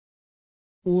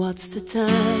What's the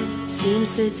time?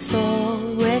 Seems it's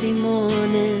already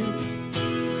morning.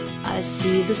 I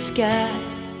see the sky,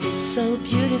 it's so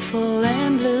beautiful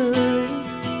and blue.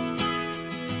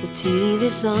 The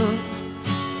TV's on,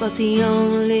 but the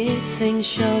only thing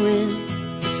showing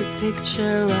is a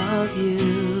picture of you.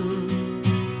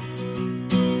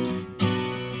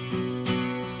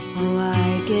 Oh,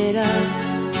 I get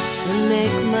up and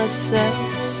make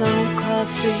myself some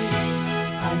coffee.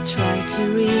 I try to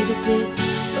read a bit,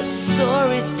 but the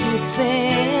story's too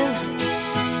thin.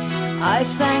 I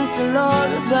thank the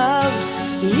Lord above,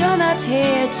 you're not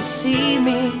here to see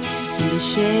me in the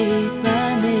shape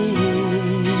I'm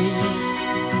in.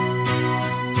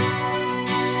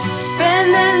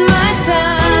 Spending my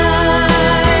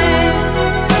time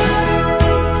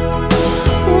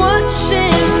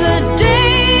watching the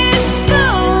days go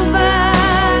by,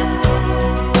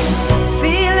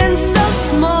 feeling so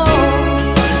small.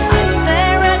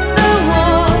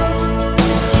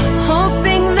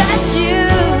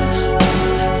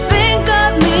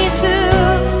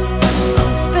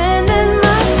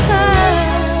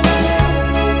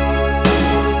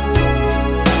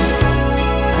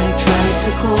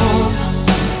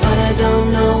 But I don't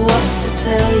know what to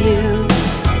tell you.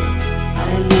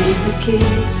 I leave the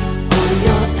keys on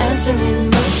your answering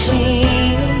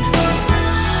machine.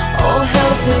 Oh,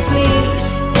 help me please.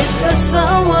 Is there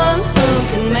someone who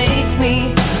can make me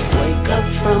wake up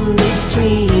from this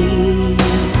dream?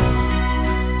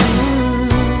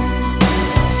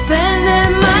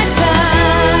 Spending my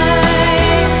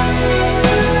time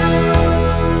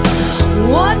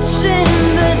watching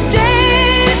the day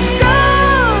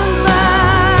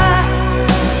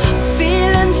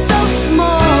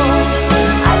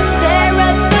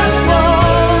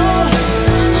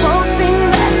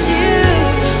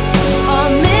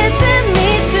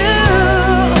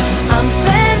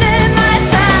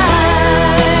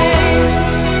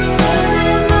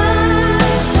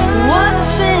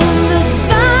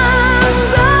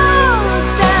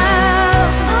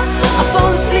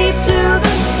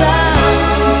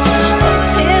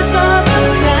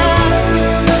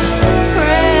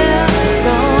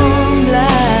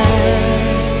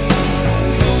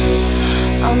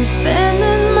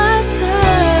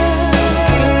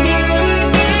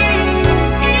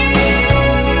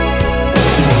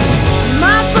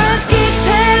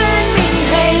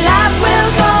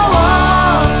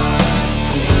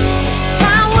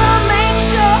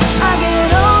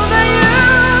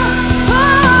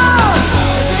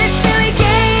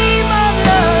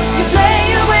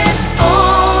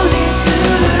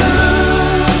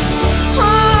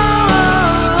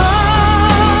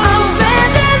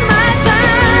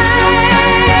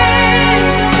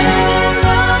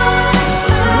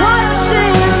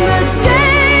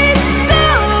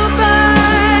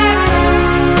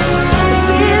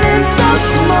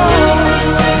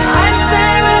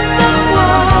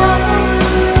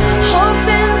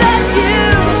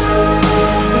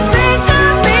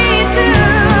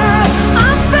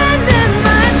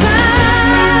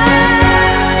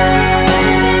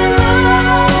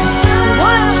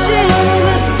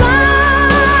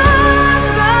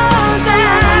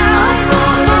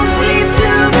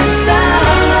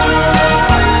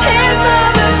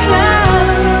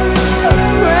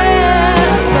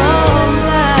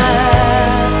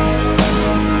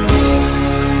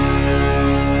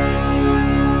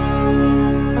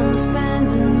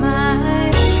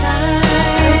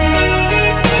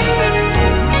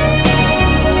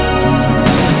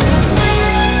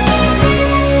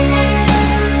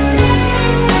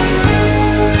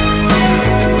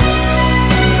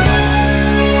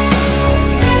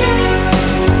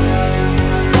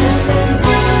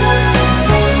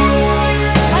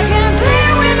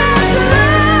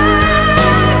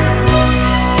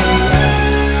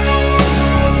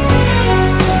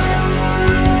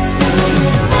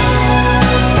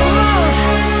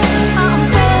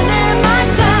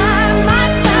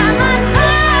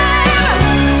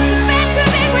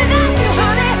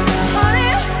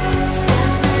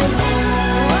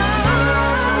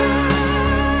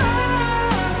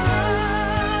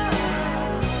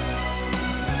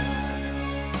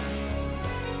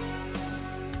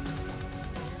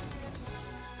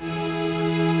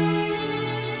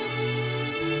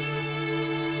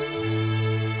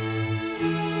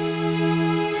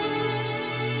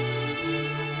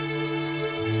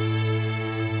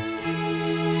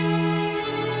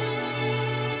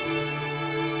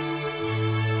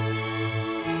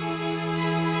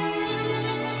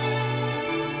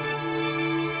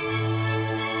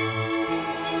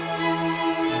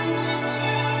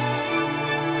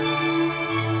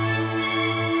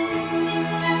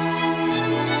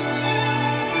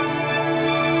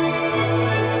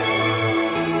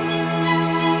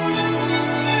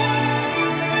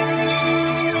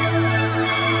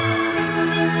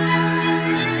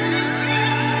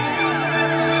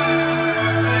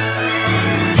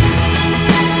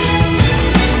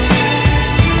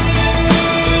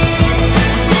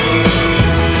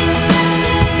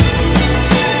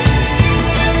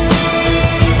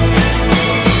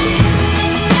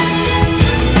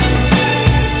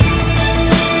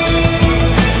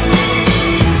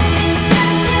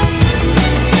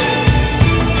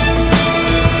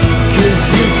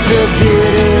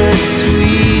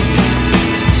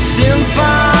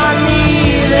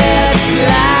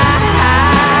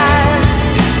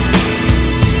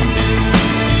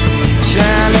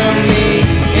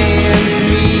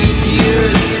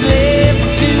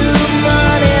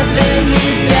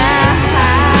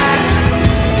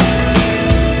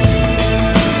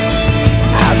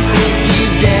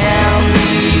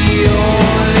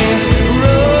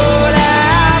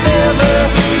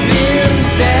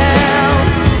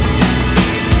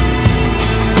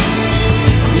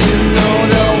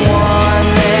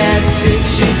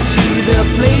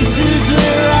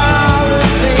where all the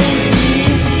things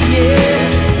meet, yeah.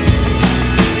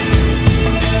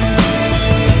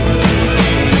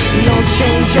 No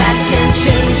change, I can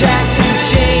change, I can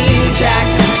change, I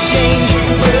can change.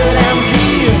 But I'm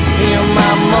here in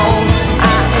my mold.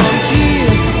 I am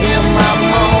here in my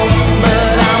mold.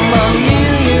 But I'm a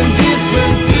million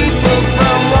different people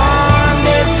from one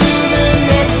day to the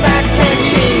next. I can't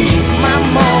change my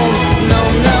mold. No,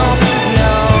 no,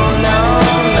 no, no,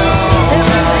 no. Have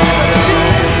you ever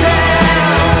been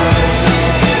down?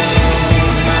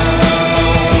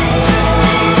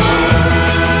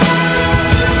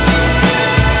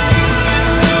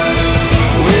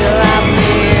 Well, I've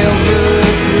never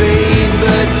prayed,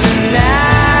 but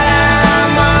tonight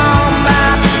I'm on my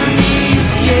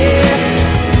knees, yeah.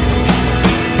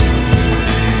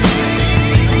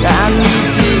 I need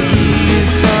to hear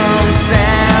some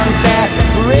sounds that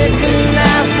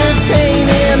recognize the pain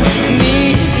in me,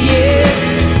 yeah.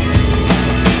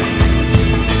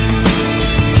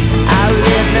 I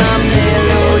let the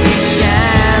melody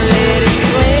shine, let it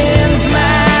cleanse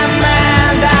my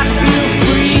mind. I feel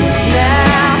free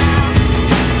now.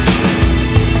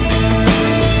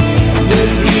 But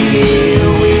the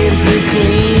airwaves are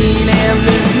clean and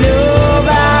there's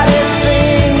nobody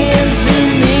singing to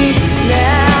me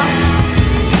now.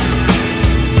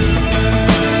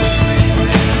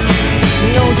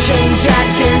 No change, I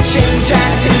can change, I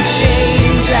can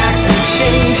change, I can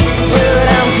change. But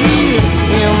I'm here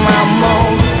in my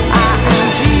mold. I am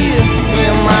here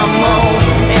in my mold.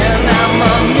 And I'm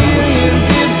a million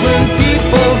different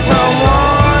people from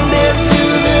one day to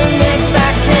the next.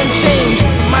 I can't change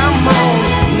my mold.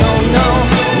 No, no,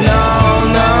 no,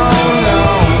 no, no.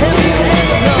 Have you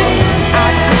ever been I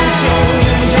can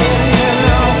change it, you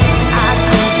know. I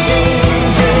can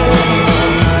change it.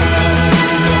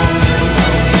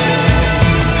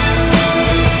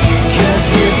 'Cause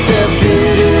it's a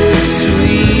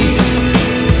bittersweet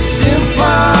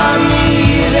symphony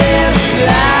that's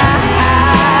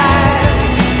life.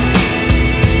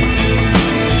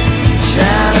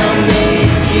 Trying to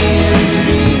make ends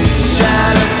meet,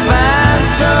 trying to find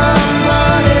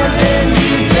someone and then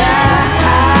you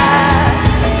die.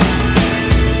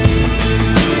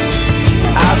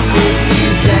 I'll take you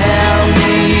down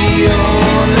the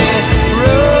only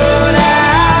road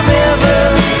I've ever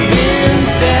been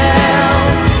down.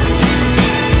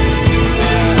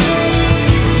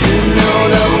 You know,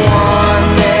 the one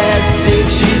that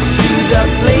takes you to the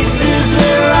places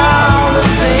where all the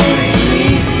things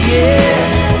meet, yeah.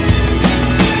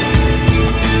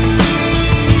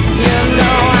 You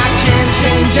know I can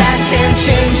change, I can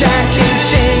change, I can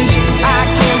change, I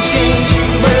can change.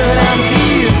 But I'm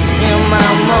here in my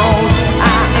mold.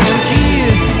 I am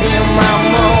here in my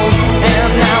mold.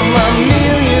 And I'm a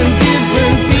million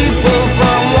different people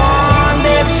from one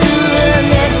day to the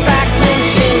next. I can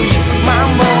change my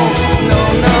mold. No,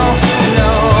 no,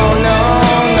 no, no,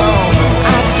 no.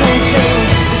 I can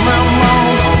change my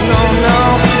mold. No, no,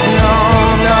 no,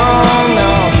 no, no.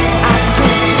 I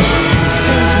can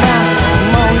change my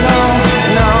mold. No,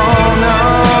 no, no,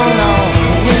 no.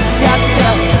 Yes, I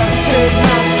can change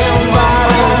my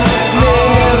environment.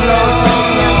 Melody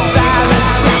and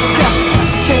silence. I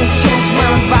can't change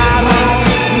my violence.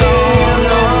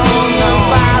 Melody and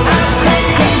violence. I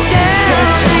can't change my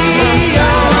violence. I can't change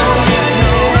violence.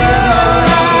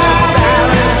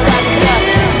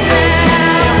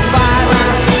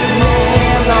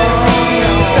 Melody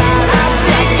and silence. I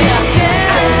can't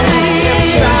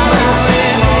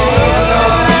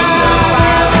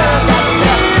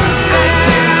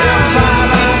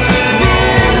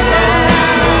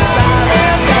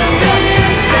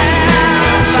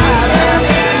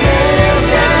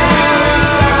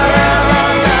change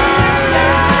violence.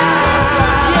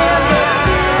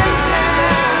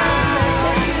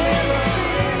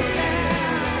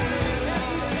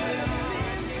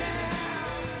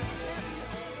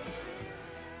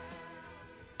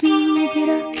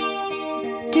 Doobie-da,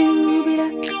 doobie-da,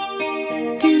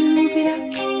 doobie-da,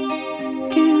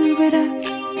 doobie-da,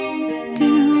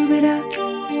 doobie-da,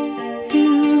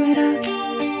 doobie-da,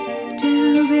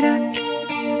 doobie-da, doobie-da,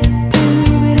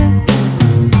 doobie-da, doobie-da,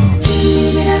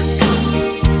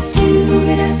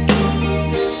 doobie-da,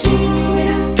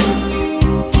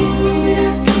 doobie-da, doobie-da,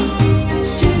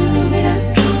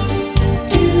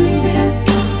 doobie-da,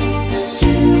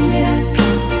 doobie-da,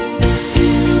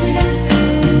 doobie-da.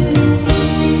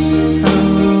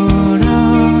 Hold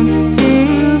on to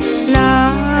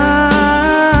love.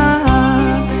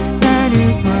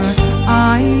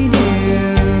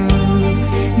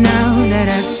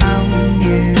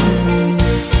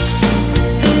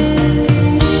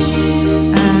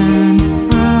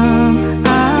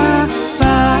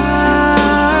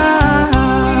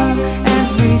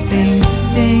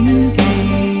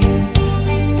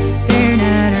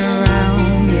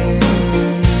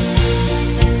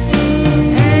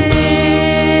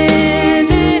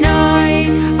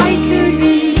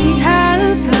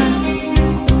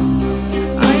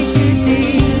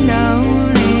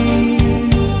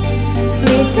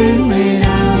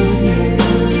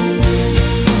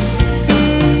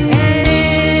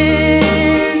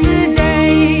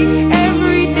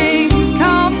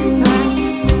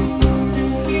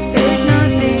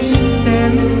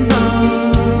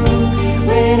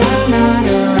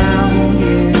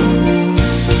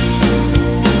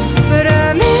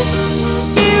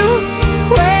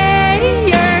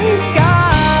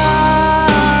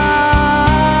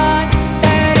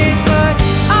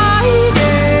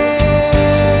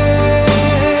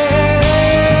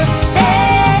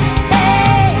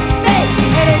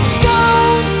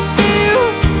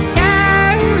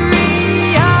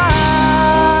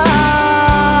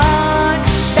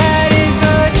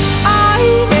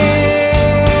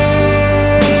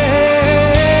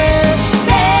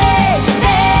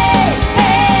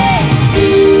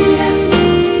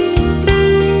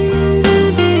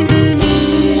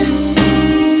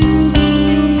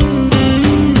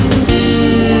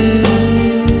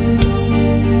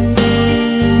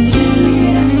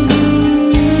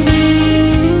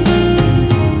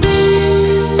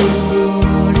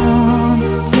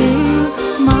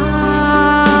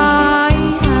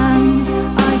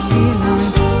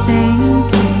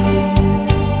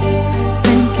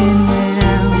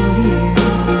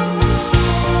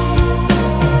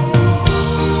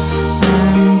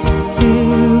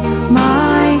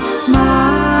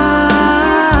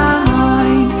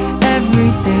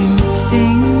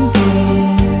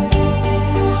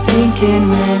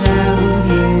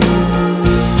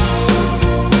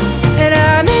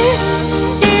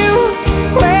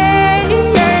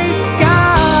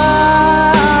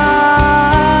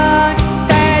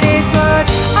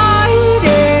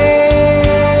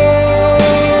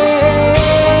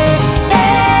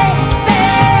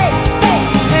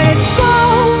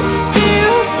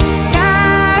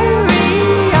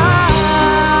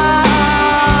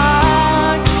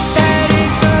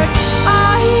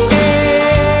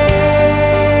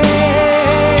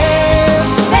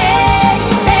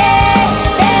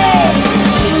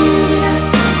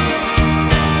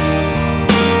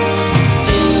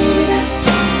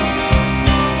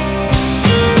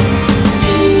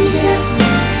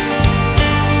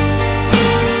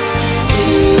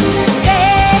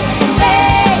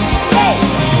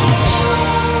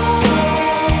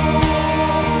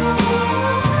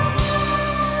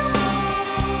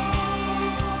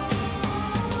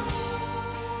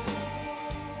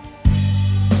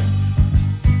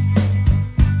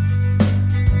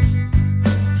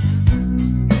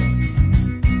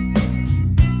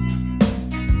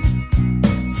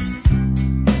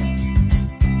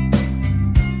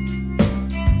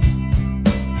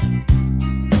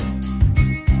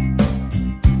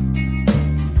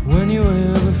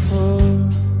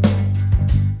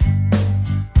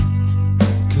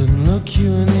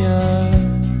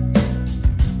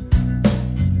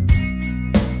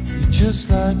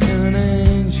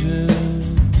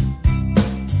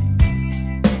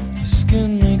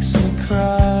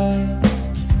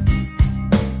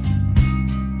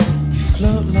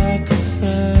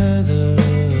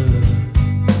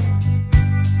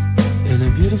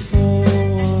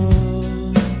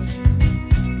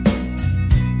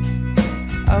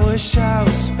 wish I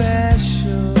was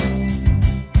special.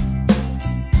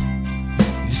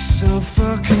 You're so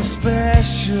fucking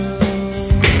special.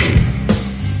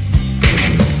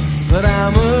 But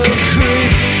I'm a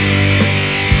creep.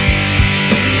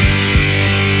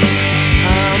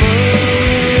 I'm a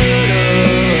weirdo.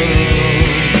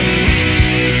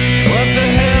 What the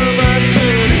hell am I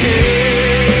doing here?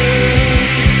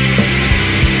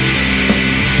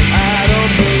 I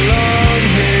don't belong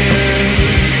here.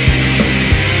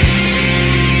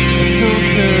 I don't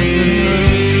care if it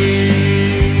hurts.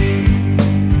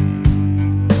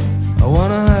 I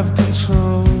wanna have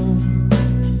control.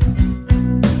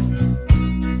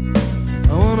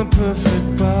 I want a perfect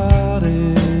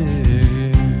body.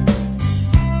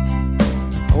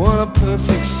 I want a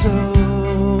perfect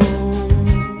soul.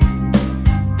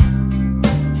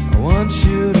 I want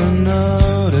you to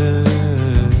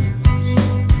notice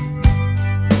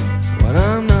when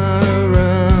I'm not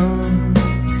around.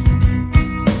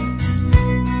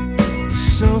 You're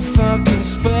so fucking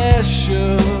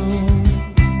special.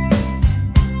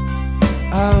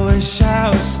 I wish I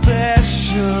was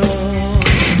special.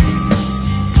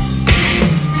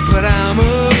 But I'm a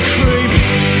creep.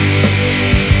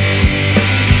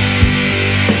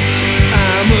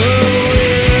 I'm a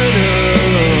weirdo.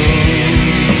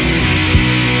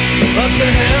 What the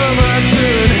hell am I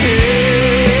doing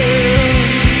here?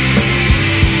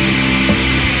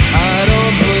 I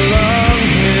don't belong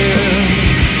here.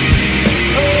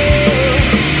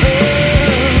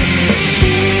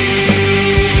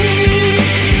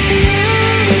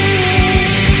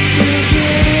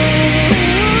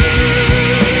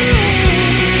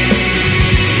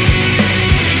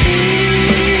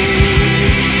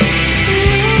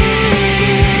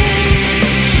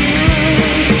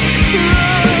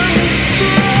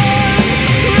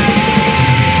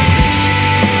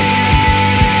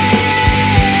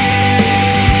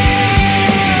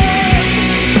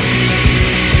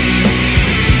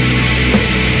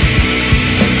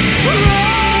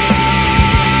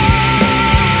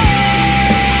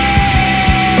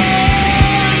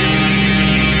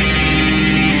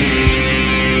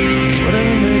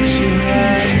 Whatever makes you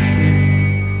happy,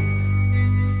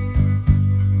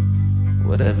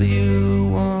 whatever you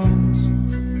want.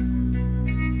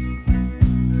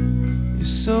 You're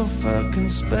so fucking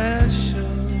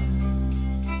special.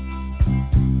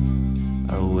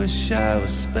 I wish I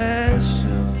was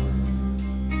special.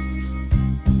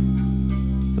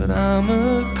 But I'm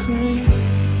a creep.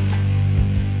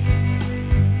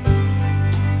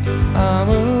 I'm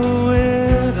a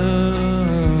weirdo.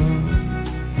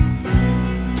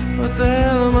 What the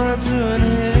hell am I doing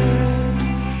here?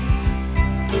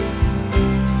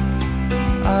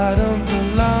 I don't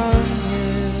belong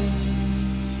here.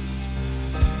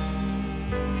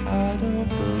 I don't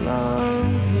belong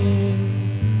here.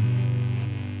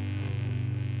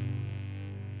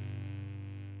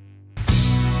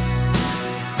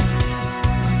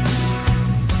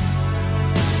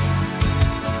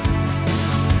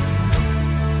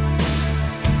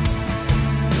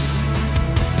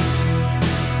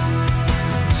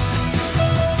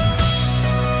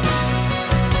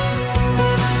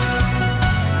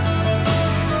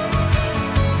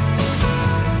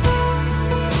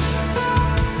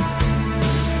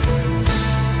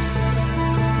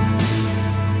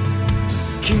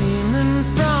 Came in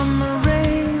from a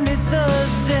rainy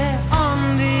Thursday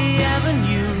on the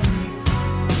avenue.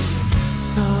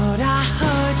 Thought I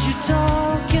heard you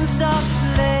talking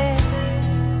softly.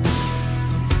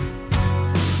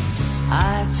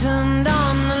 I turned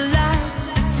on the lights,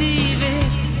 the TV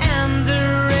and the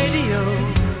radio.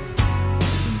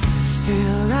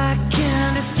 Still I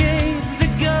can't escape the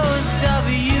ghost of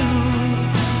you.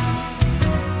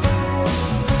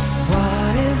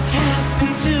 What has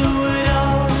happened to it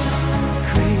all?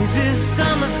 Crazy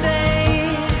summer say,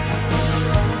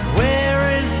 where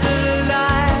is the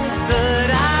life that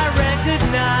I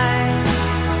recognize?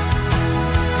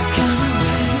 Come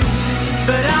away,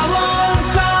 but I won't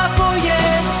cry for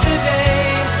yesterday.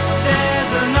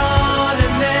 There's an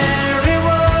ordinary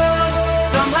world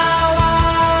somehow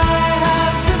I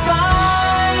have to find.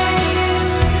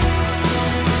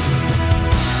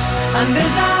 And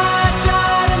as I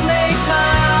try to make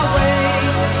my way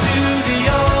to the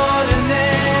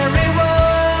ordinary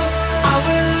world,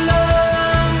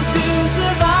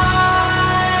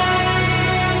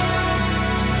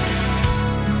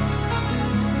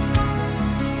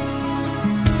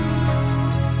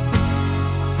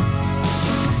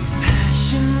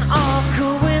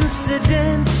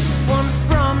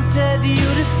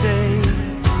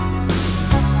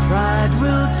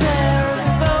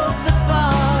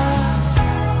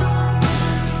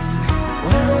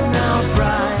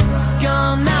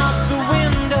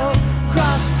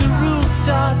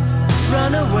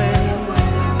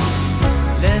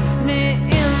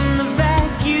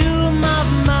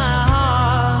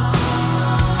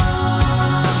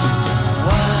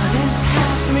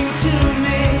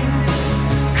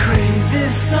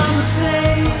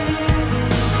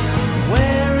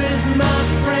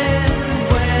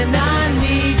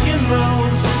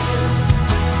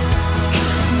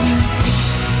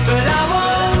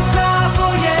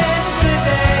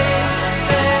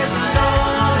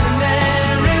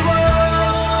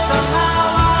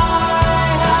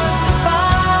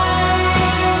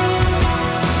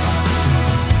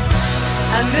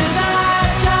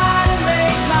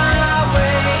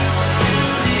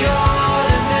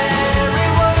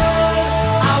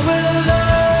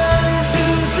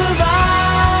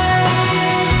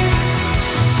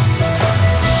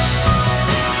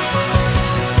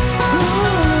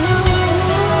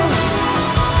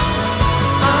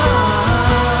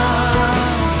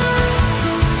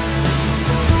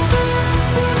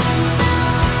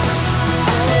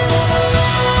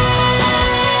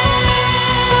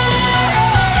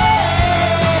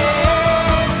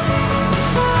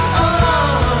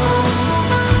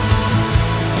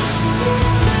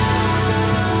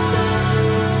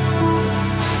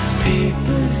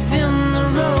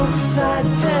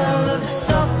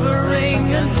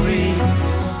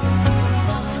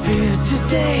 here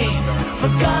today,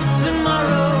 forgot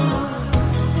tomorrow.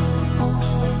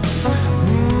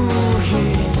 Ooh,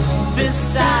 here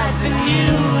beside the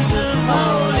news of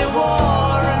holy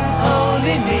war and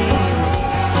holy need.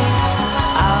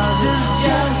 Ours is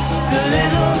just a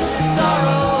little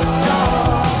sorrow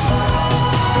talk.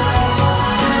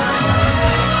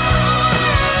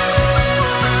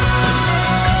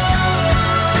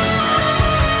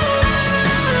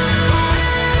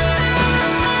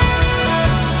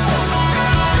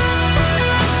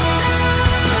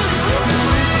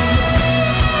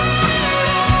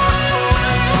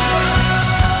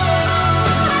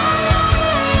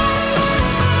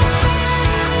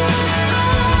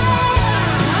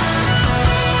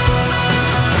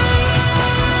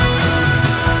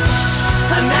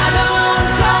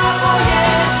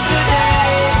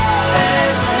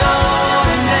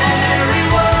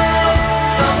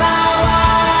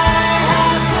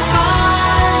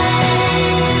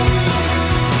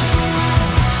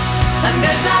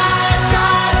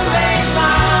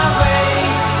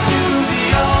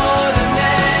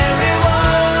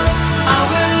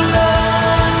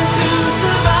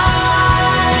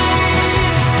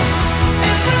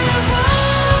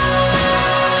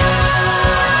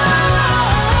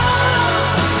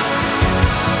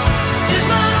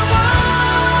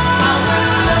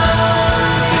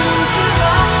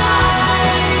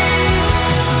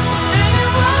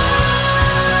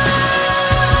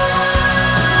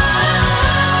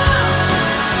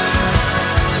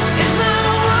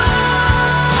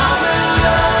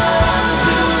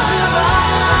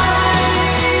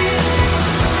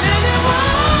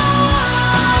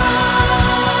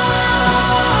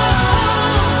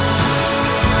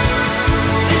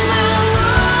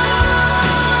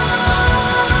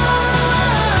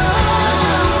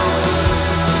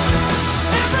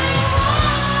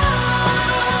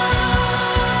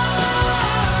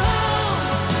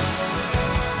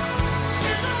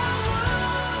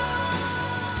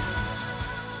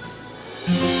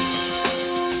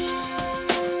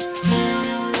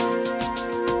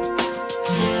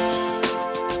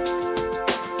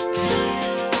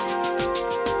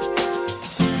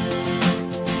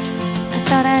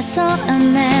 I saw a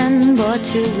man brought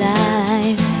to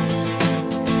life.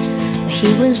 He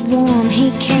was warm, he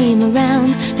came around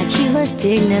like he was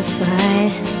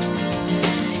dignified.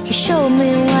 He showed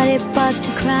me what it was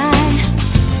to cry.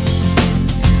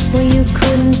 Well, you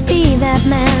couldn't be that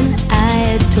man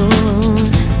I adore.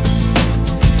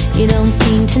 You don't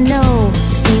seem to know,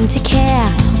 you seem to care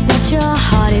what your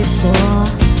heart is for.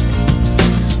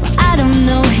 Well, I don't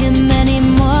know him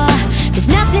anymore. There's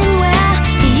nothing where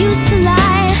he used to lie.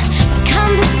 My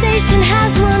conversation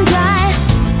has run dry.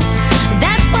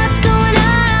 That's what's going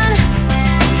on.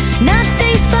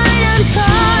 Nothing's fine, I'm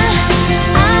torn.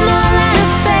 I'm all out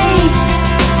of faith.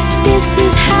 This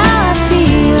is how I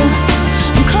feel.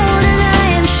 I'm cold and I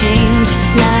am shamed,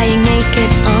 lying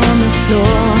naked on the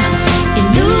floor.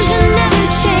 Illusion never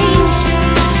changed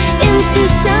into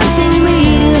something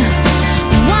real.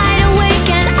 I'm wide awake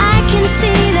and I can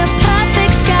see the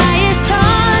perfect sky is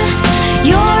torn.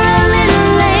 You're a little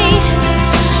late,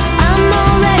 I'm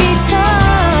already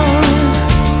torn.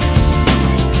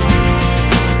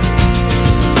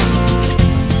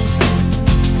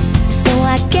 So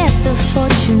I guess the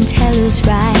fortune teller's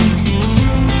right.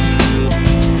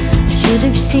 I should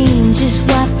have seen just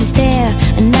what was there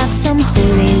and not some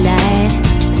holy light.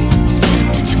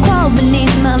 But you crawled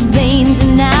beneath my veins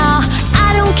and now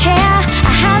I don't care,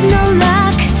 I have no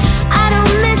luck. I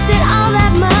don't miss it all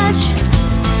that much.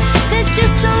 There's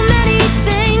just so many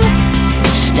things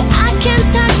that I can't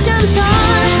touch, I'm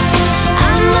torn.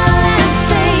 I'm all out of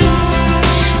faith.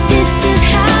 This is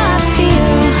how I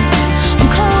feel. I'm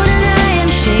cold and I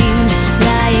am shamed,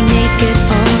 lying naked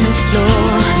on the floor.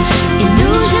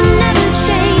 Illusion never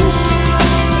changed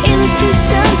into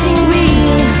something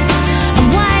real. I'm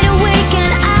wide awake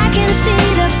and I can see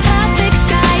the perfect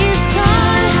sky is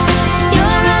torn.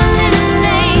 You're a little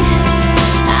late.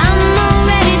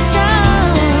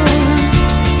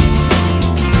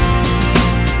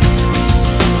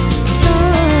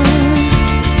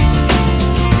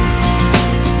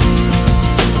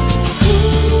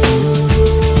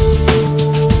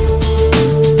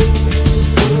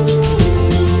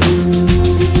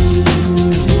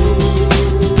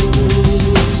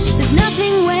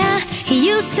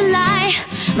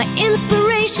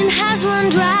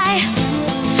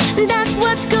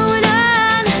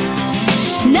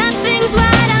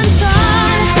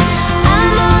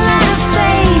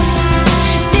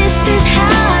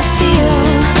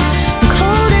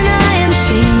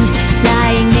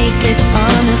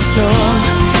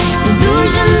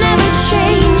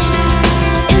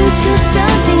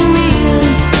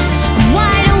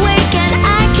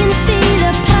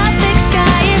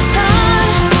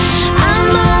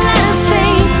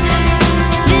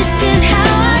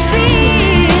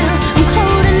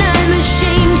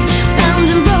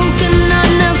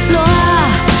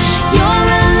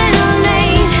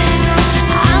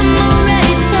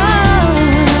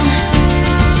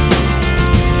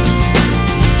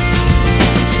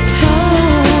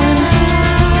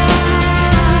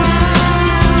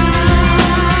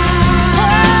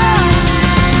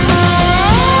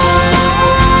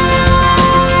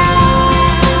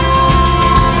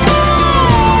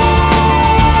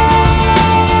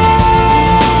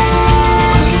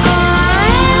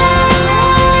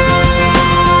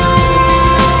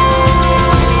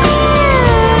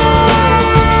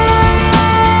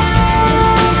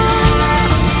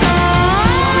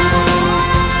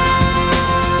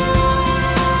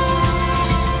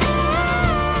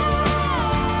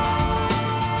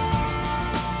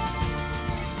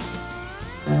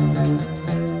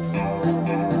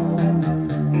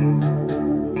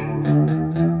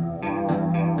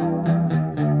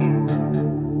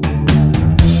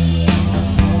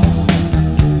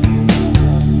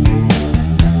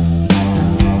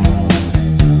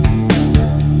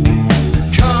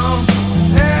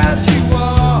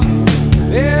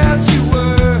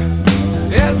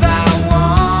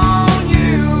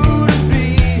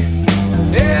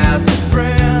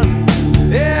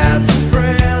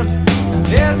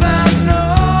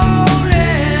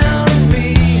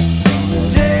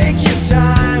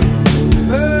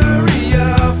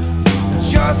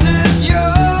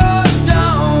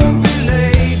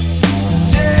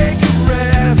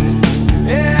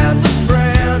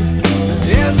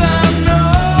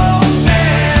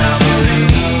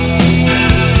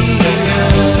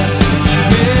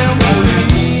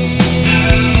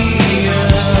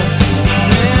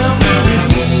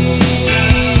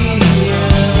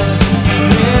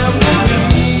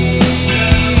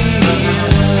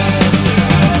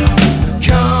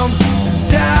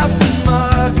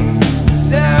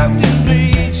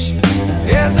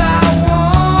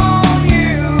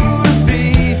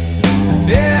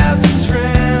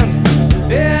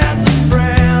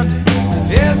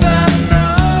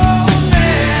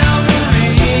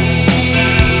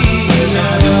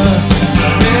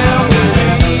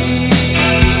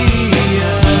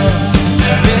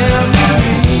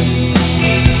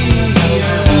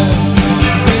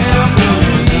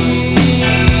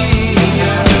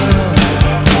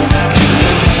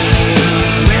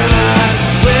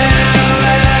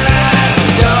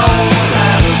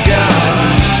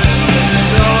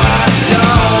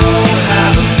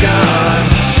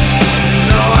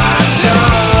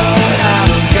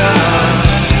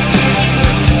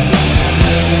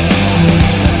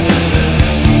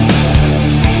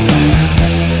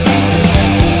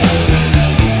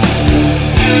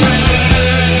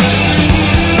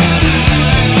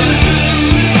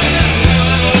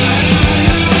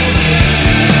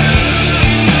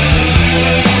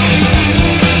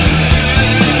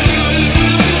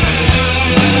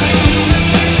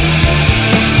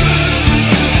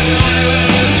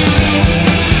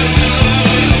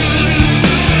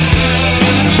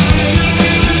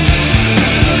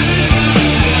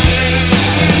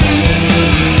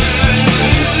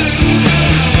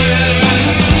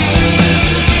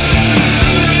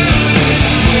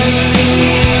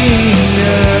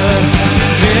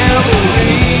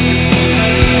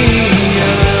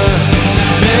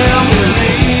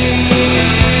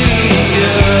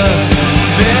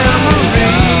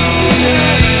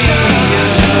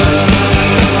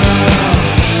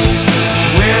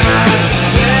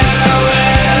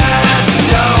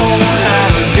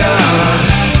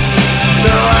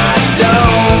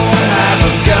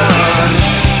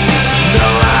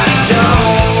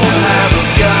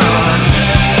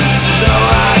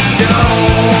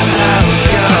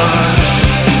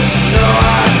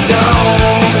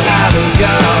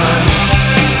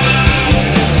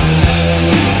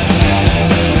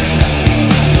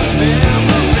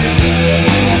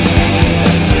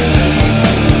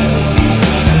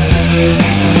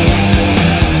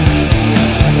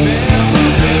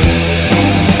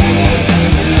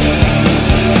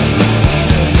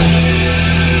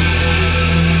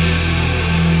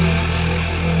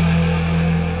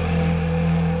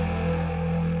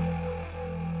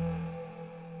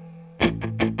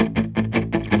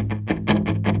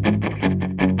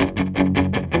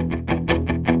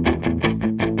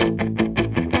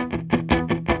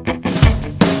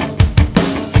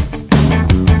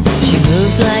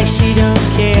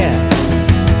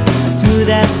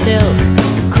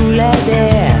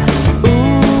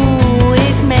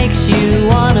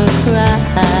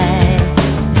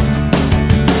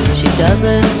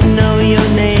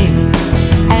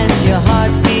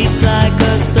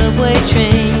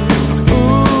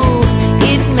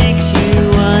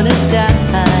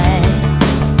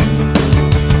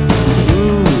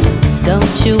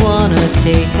 you wanna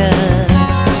take her?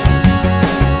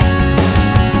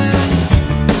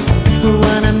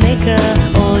 Wanna make her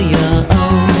all your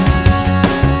own?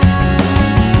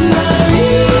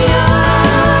 Maria,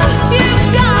 you've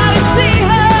gotta see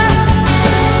her.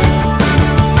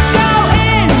 Go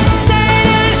insane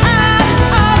and out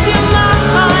of your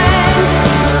mind.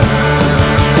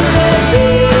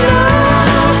 Regina,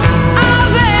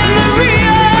 Ave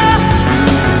Maria,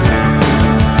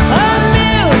 a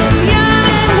million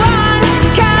and one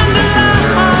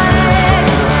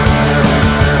candlelights.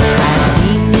 I've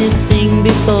seen this thing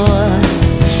before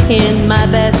in my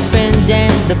best friend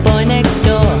and the boy next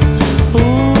door.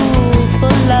 Fool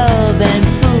for love and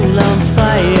fool on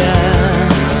fire.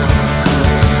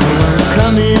 One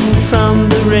coming from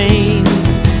the rain,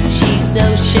 she's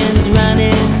oceans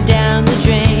running down the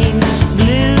drain.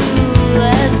 Blue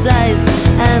as ice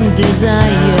and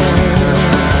desire.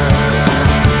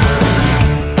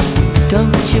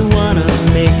 Don't you wanna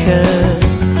make her?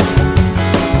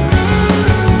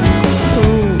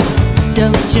 Ooh,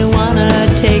 don't you wanna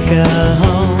take her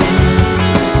home?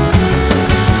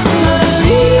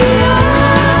 Maria,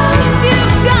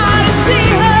 you've gotta see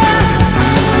her.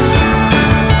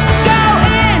 Go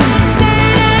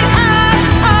insane and out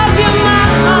of your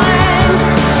mind.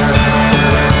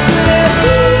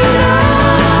 Regina,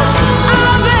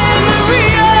 Ave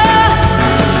Maria,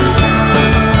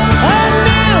 a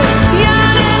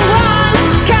million and one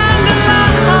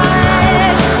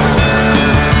candlelights.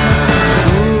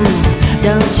 Ooh,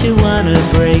 don't you wanna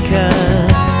break her?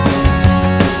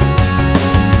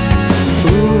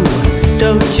 Ooh,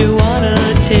 don't you wanna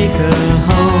take her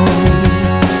home?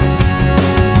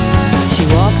 She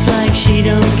walks like she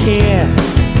don't care,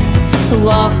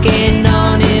 walking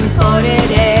on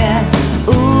imported air.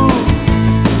 Ooh,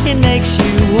 it makes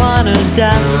you wanna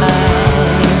die.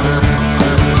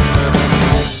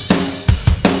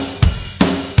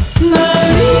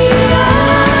 Maria,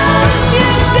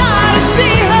 you've gotta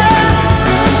see her.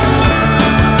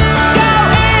 Go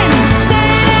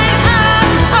insane and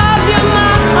out of your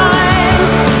mind.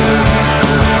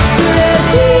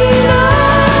 Regina,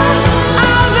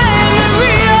 Ave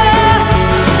Maria,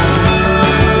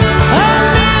 a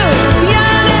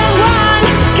million and one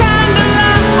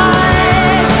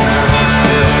candlelights.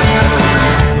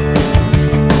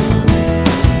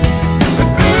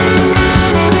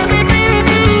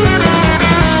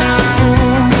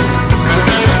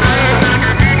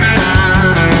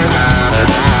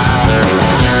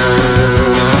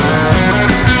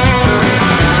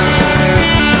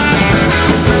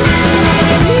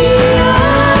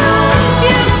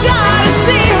 You've gotta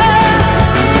see her.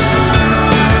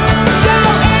 Go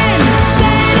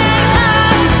insane and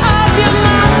out of your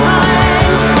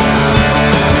mind.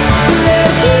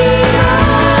 Regina,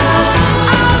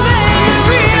 Ave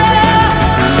Maria,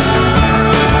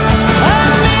 a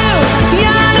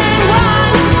million and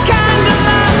one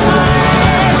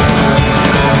candlelights.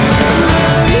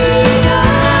 Maria,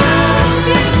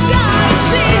 you've gotta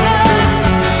see her.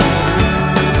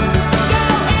 Go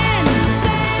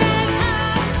insane and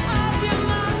out of your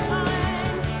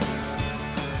mind.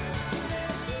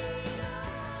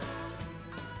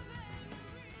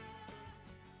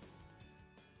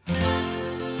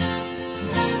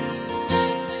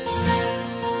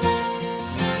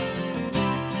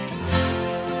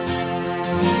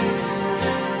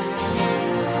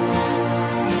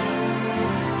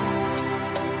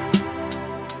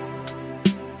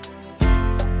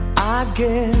 I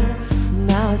guess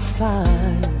now it's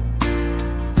time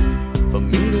for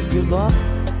me to give up.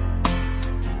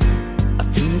 I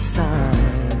feel it's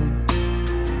time.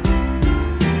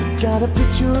 Got a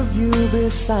picture of you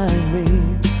beside me.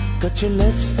 Got your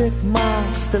lipstick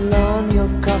mark still on your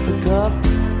coffee cup.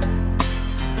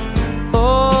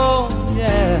 Oh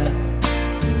yeah.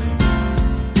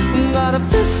 Got a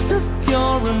fist of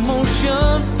pure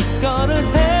emotion. Got a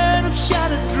head of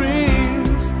shattered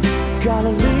dreams. Gotta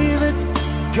leave it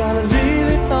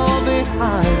all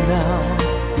behind now.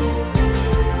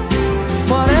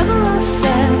 Whatever I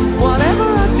said, whatever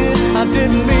I did, I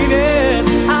didn't mean it.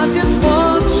 I just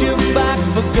want you back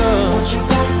for good. Want you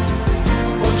back,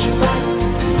 want you back,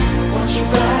 want you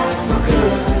back for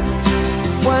good.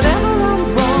 Whenever I'm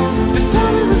wrong, just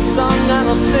tell me the song and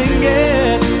I'll sing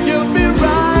it. You'll be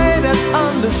right and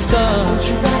understood. Want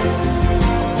you back,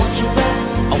 want you back,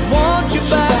 I want you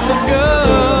back for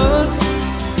good.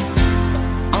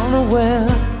 Unaware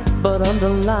but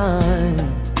underlined,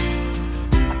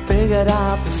 I figured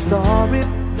out the story.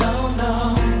 No,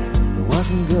 it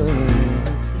wasn't good.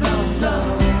 No,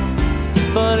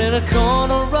 but in a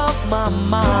corner of my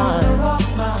mind,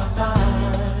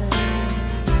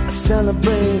 I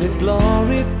celebrated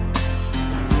glory,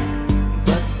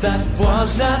 but that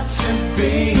was not to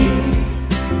be.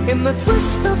 In the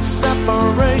twist of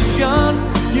separation,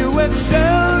 you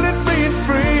excelled at being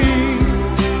free.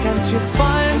 Can't you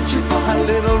find a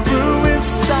little room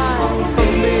inside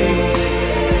for me?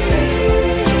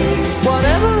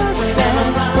 Whatever I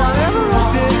said, whatever I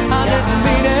did, I didn't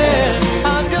mean it.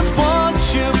 I just want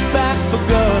you back for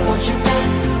good. Want you back,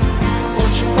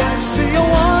 want you back. See, I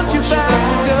want you back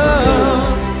for good.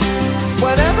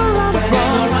 Whenever I'm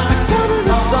wrong, just tell me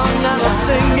the song and I'll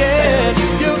sing it.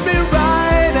 You'll be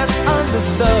right and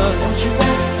understood. Want you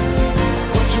back,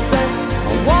 want you back.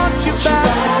 I want you back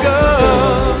for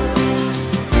good.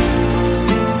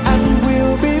 And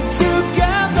we'll be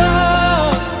together.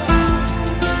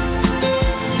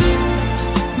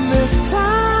 This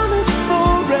time is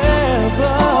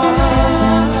forever.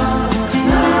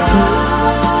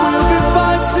 We'll be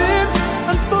fighting,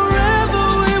 and forever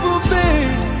we will be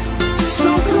so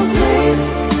complete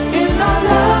in our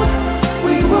love.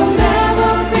 We will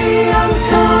never be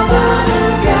uncovered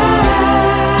again.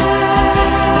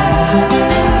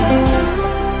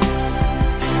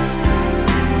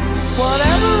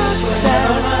 Whatever I said,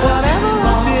 whatever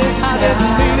I did, I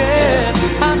didn't mean it.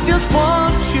 I just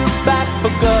want you back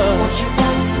for good. Want you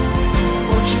back,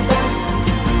 want you back,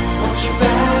 want you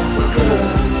back for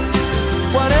good.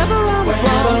 Whatever I'm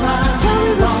wrong, just tell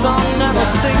me the song and I'll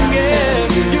sing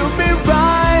it. You'll be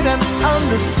right and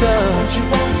understood. Want you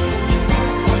back,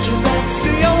 want you back.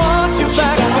 See, I want you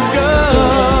back for good.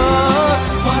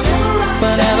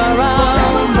 Whenever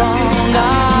I'm wrong,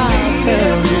 I'll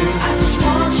tell you. I just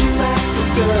want you back for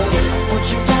good. Want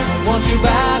you back, want you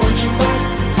back, want you back.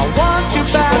 I want you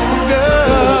back for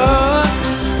good.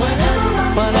 Whenever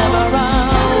I'm wrong,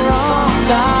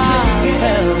 I'll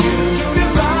tell you.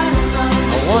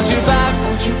 I want you back,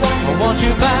 I want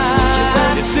you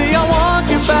back. You see, I want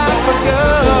you back for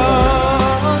good.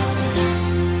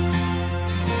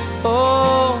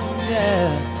 Oh, yeah.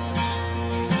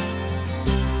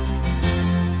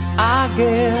 I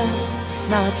guess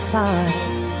now it's time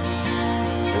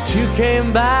that you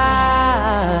came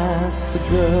back for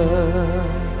good.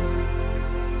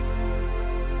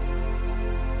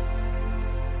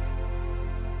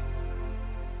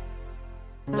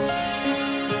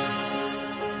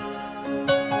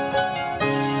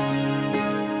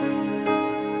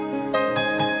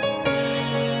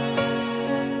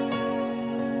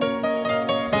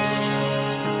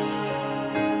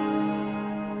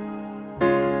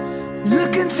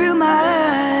 Look into my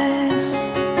eyes,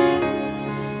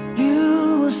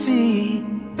 you will see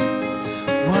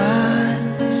what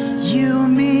you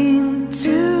mean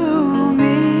to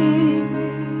me.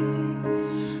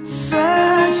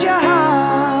 Search your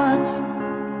heart,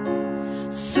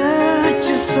 search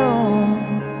your soul,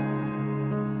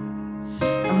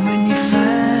 and when you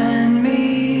find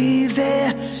me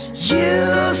there,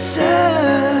 you'll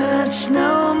search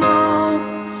no more.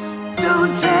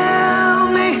 Don't tell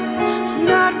me it's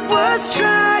not worth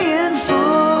trying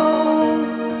for.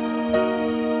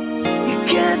 You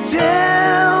can't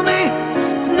tell me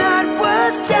it's not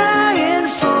worth dying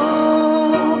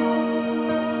for.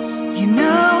 You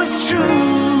know it's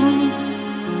true.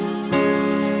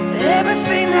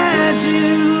 Everything I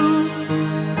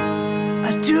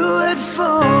do it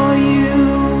for you.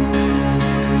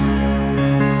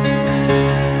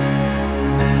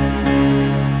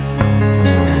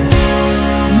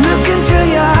 Look into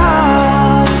your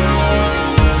heart,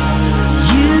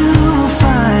 you will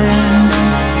find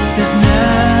there's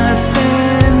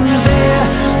nothing there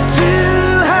to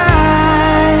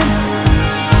hide.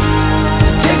 So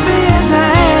take me as I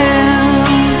am,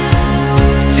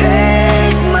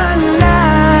 take my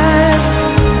life.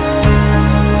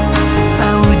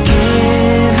 I would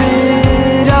give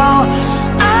it all,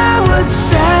 I would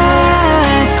sacrifice.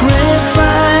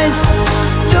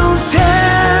 Don't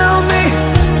tell me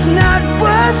it's not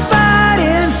worth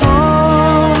fighting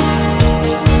for.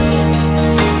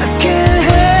 I can't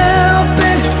help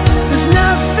it, there's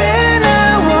nothing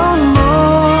I want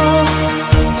more.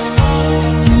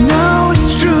 You know it's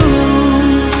true.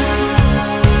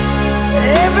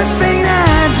 Everything I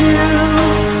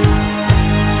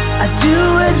do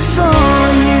it for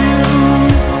you.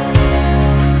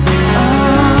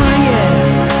 Oh yeah.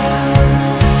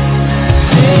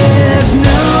 There's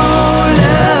no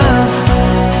love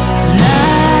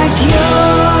like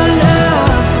your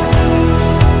love,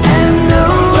 and no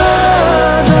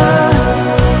other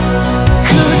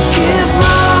could give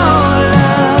more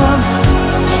love.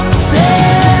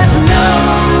 There's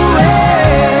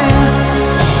nowhere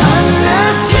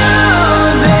unless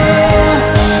you're there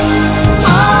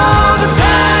all the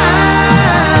time.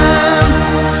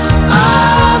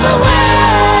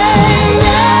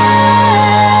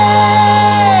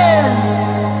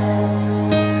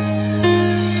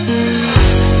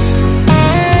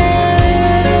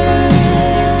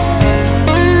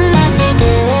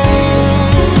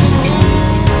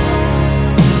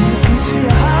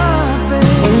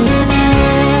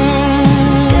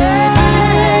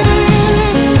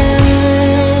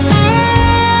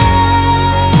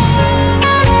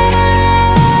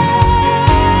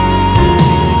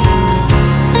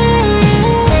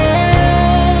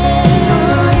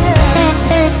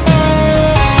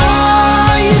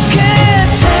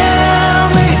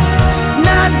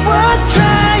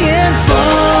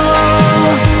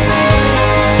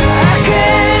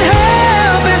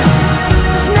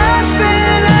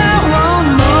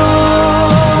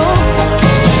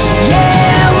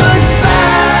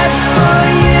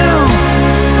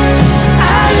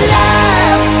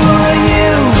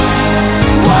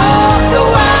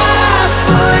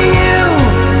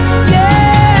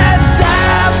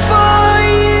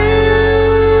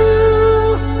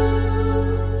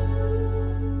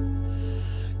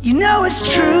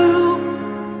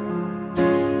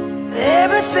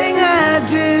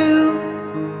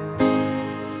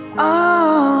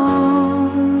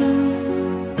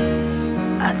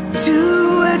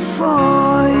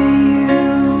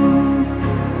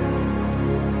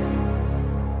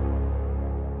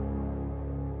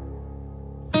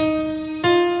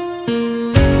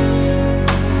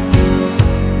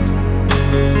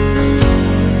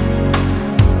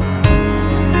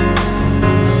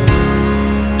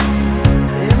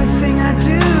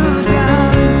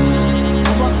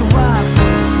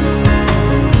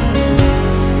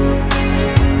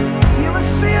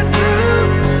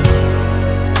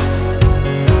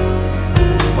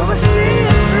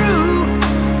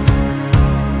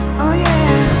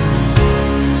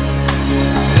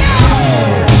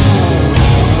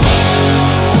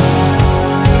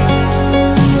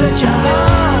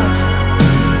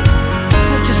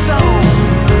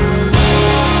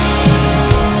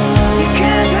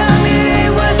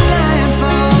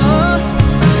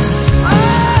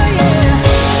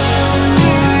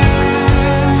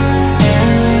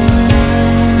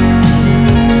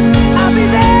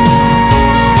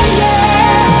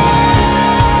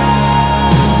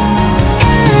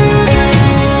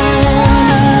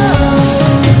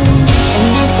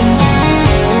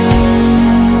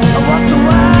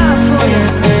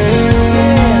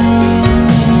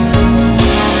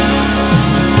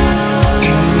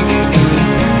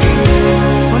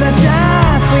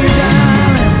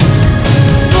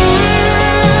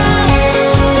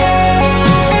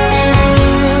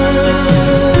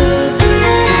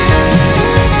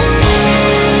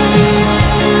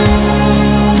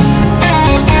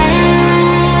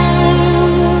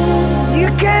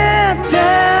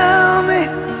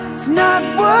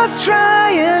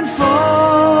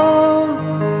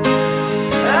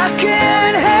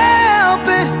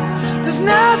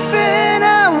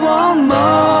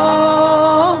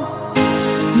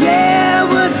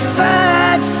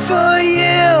 for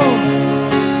you.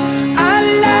 I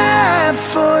lie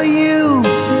for you.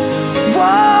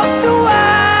 Walk the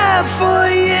wire for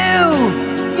you.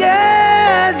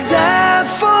 Yeah, die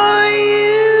for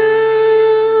you.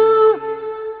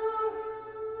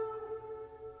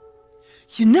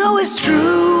 You know it's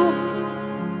true,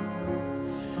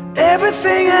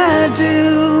 everything I do.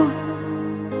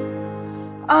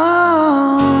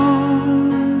 Oh,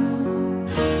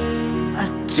 I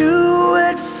do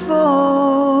it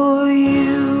for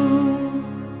you.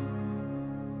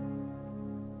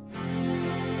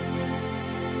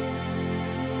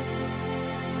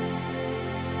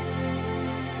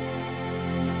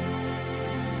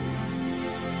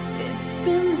 It's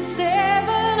been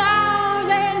 7 hours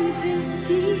and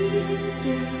 15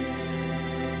 days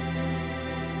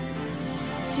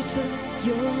since you took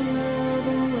your love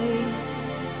away.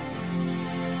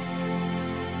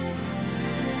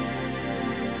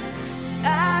 I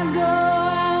go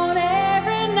out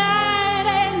every night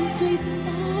and sleep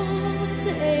all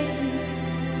day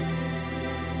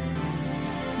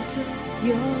since you took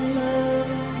your love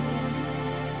away.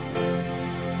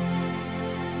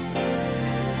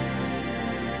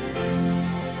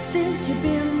 Since you've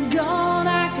been gone,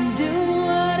 I can do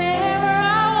whatever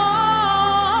I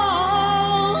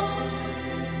want.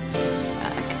 I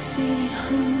can see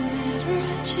whomever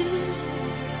I choose.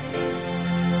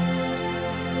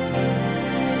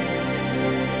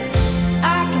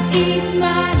 I can eat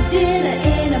my dinner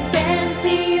in a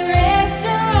fancy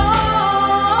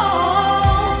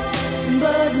restaurant,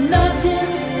 but nothing,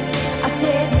 I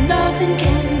said nothing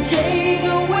can take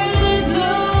away this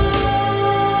blues.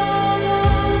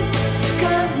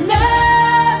 'Cause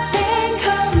nothing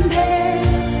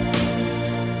compares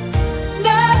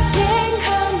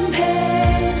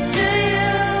to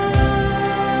you.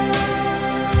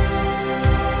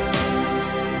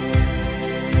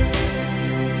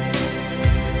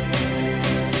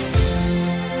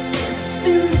 It's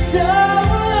been so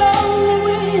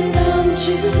lonely without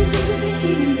you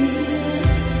here,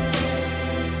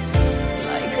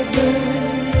 like a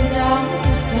bird without a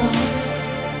song.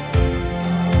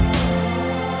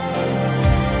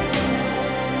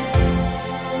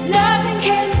 Nothing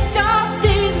can stop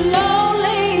these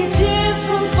lonely tears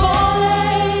from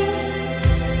falling.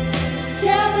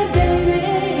 Tell me, baby,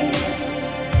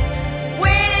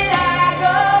 where did I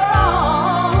go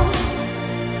wrong?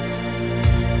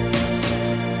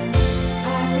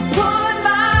 I could put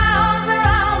my arms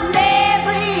around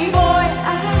every boy I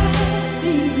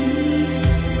see.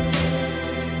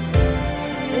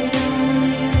 They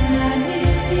only remind me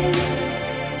of you.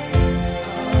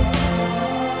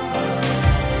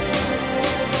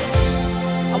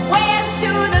 I went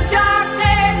to the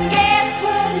doctor and guess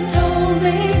what he told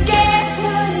me? Guess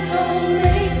what he told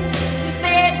me? He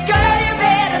said, girl, you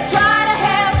better try to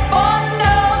have fun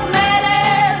no matter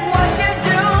what you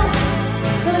do.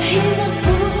 But he's a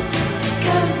fool,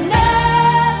 'cause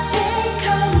nothing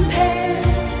compares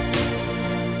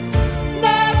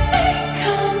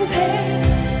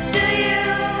to you.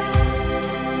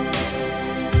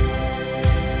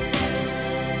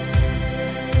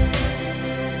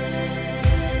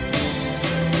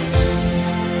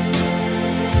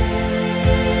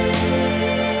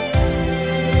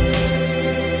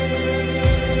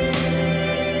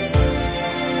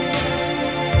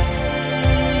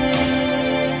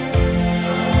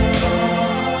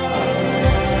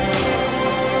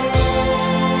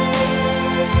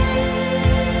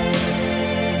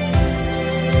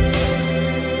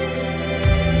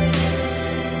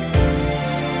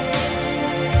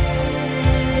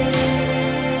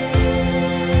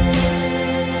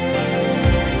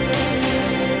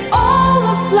 All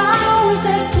the flowers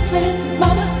that you planted,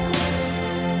 mama,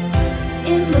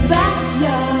 in the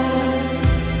backyard,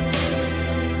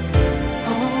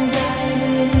 all died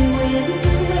when you went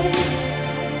away.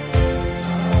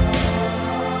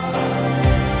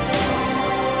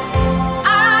 I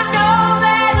know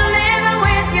that living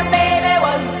with your baby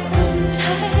was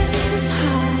sometimes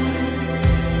hard,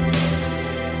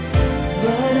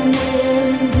 but I'm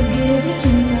willing to give it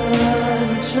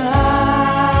another try.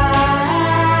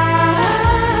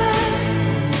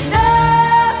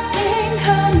 Nothing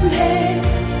compares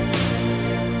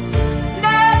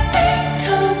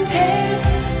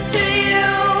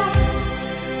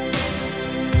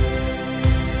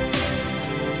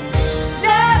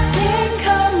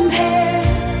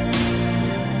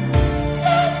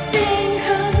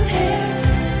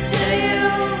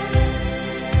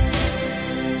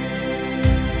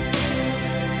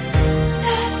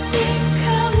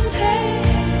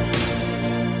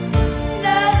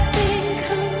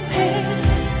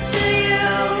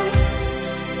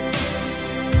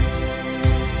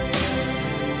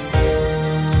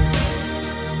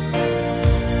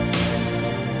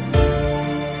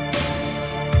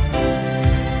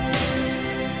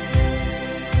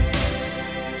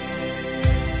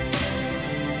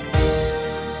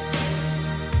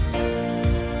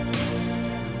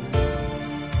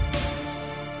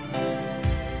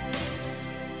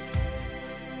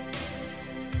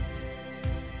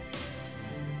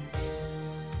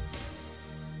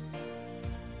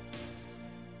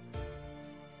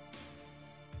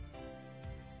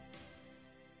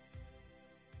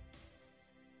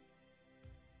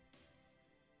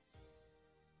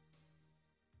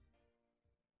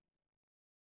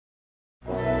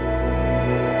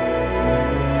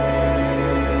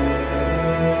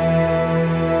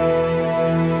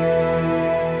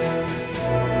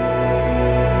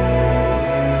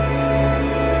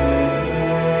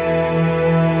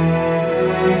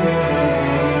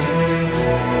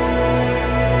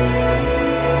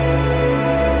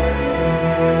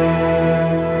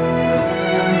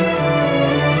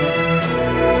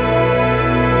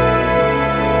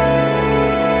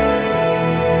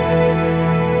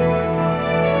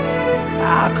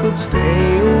I could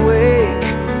stay awake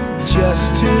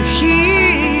just to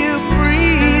hear you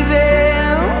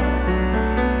breathing.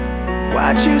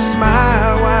 Watch you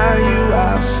smile while you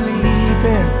are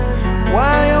sleeping,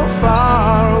 while you're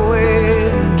far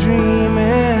away and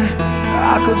dreaming.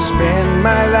 I could spend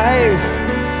my life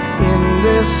in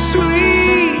this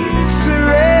sweet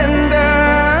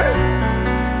surrender.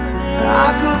 I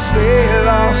could stay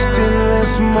lost in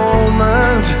this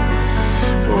moment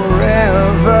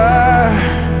forever.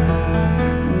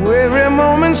 Every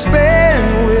moment spent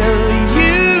with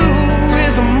you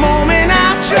is a moment I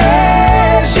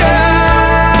treasure.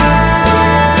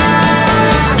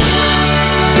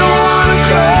 Don't wanna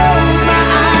close my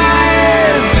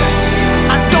eyes,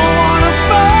 I don't wanna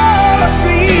fall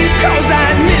asleep, 'cause I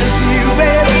miss you,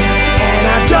 baby, and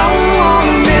I don't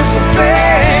wanna miss a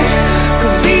thing.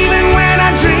 'Cause even when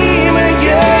I dream of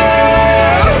you,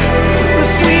 the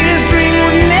sweetest dream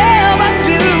would never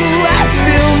do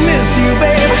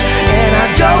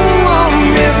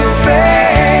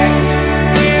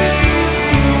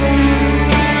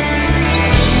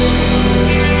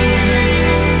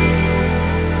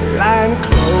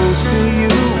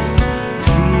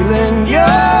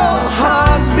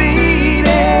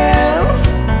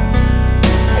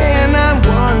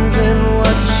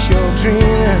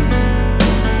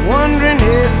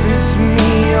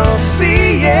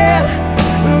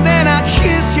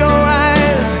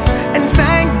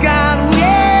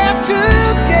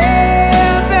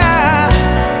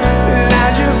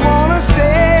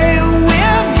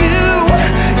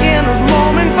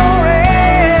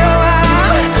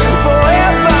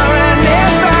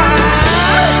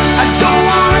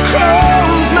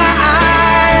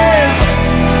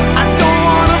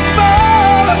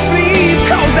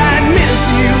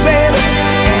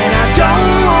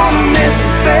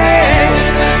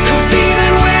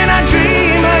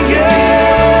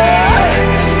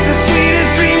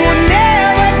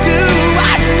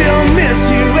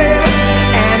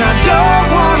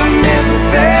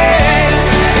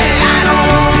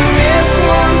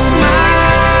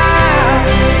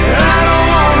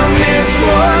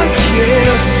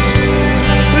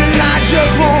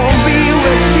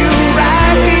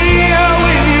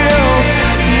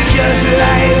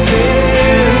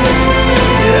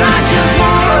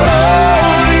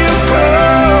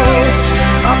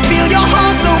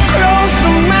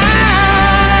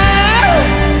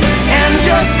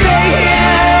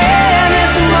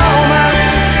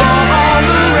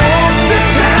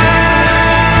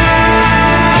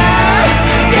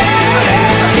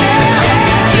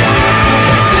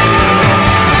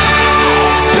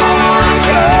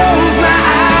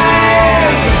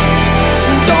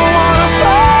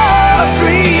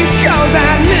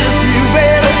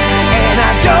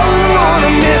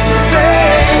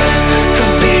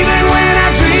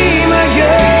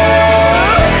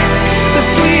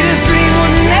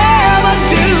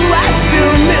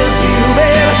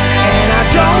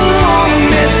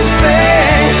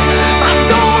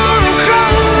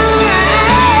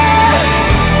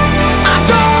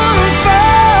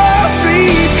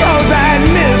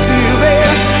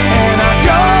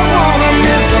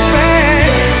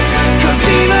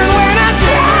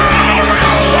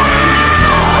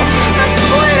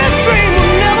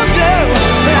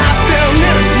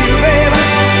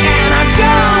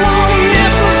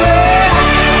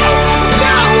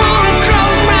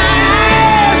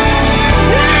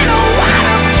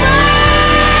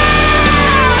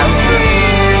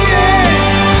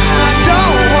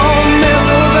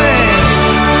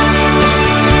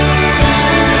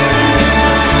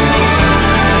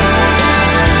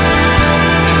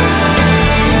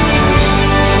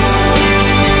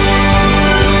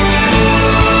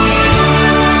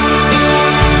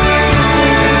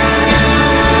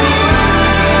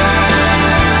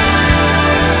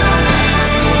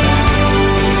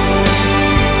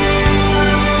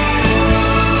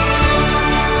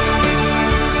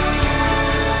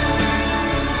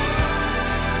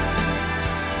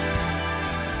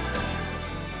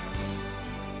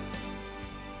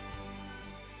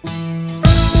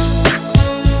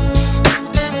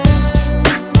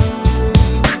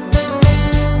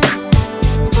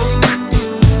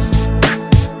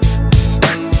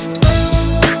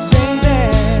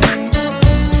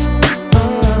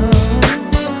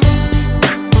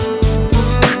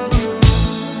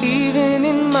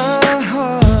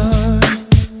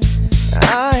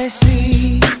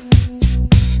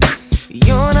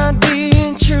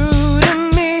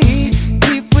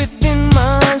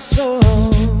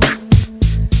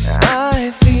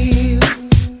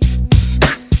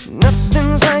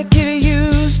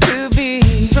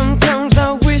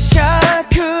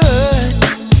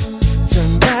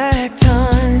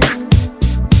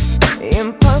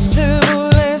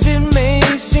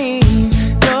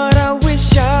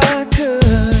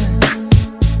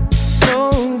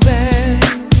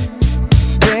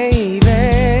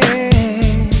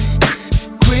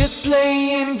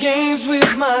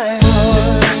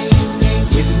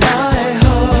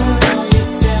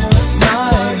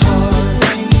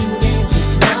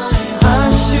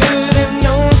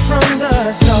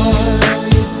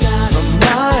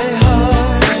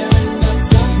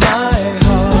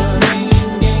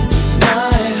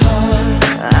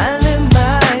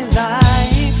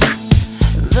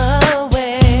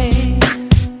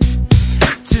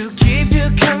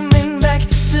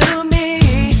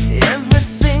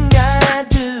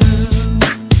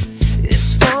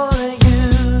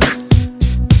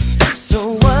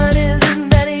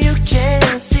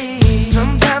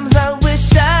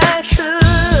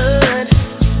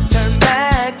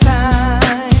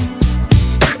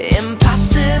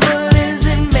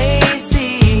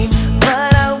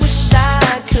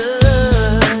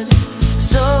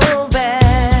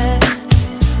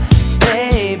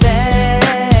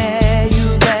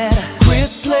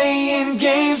playing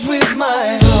games with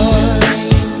my heart,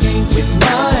 with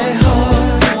my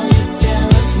heart,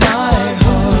 my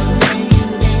heart.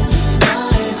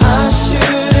 I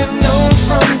should have known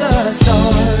from the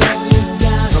start.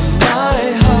 From my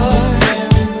heart,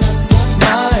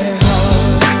 my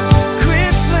heart.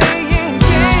 Quit playing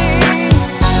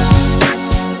games,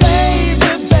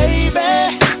 baby, baby.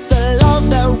 The love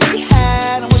that we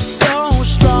had was so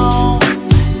strong.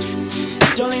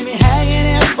 Don't leave me hanging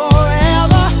here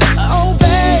forever. Oh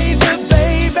baby,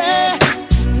 baby,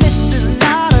 this is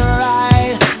not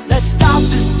right. Let's stop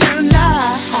this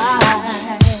tonight.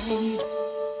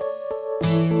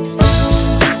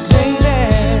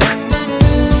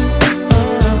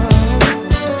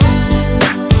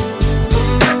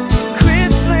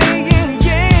 Quit playing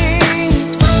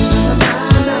games. Na na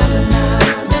na na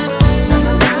na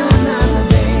na na na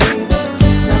baby.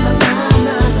 Na na na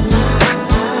na na.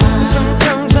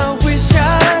 Sometimes I wish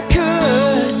I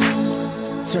could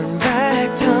turn back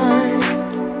time.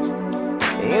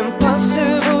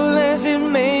 Impossible as it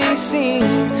may seem,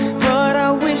 but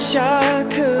I wish I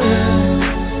could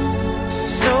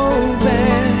so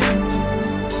bad,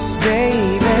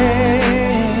 baby.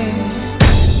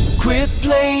 Quit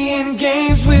playing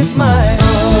games with my